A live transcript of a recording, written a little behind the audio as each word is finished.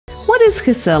What is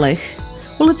gezellig?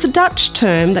 Well, it's a Dutch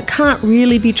term that can't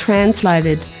really be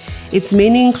translated. Its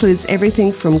meaning includes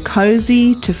everything from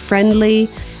cosy to friendly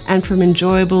and from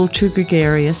enjoyable to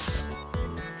gregarious.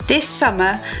 This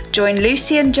summer, join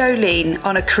Lucy and Jolene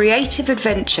on a creative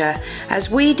adventure as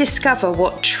we discover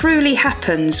what truly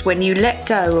happens when you let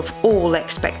go of all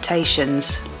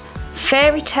expectations.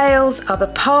 Fairy tales are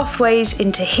the pathways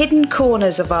into hidden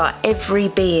corners of our every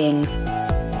being.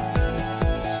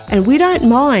 And we don't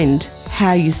mind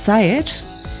how you say it.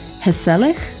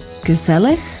 Gezellig,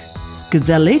 gezellig,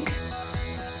 gezellig.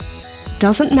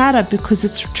 Doesn't matter because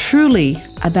it's truly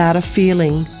about a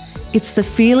feeling. It's the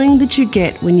feeling that you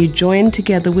get when you join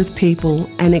together with people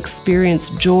and experience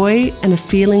joy and a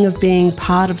feeling of being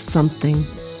part of something.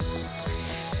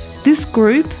 This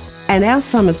group and our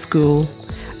summer school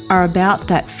are about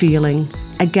that feeling,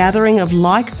 a gathering of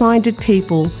like-minded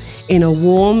people in a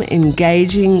warm,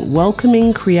 engaging,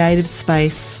 welcoming, creative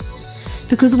space.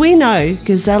 Because we know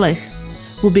gezellig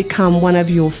will become one of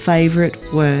your favourite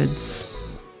words.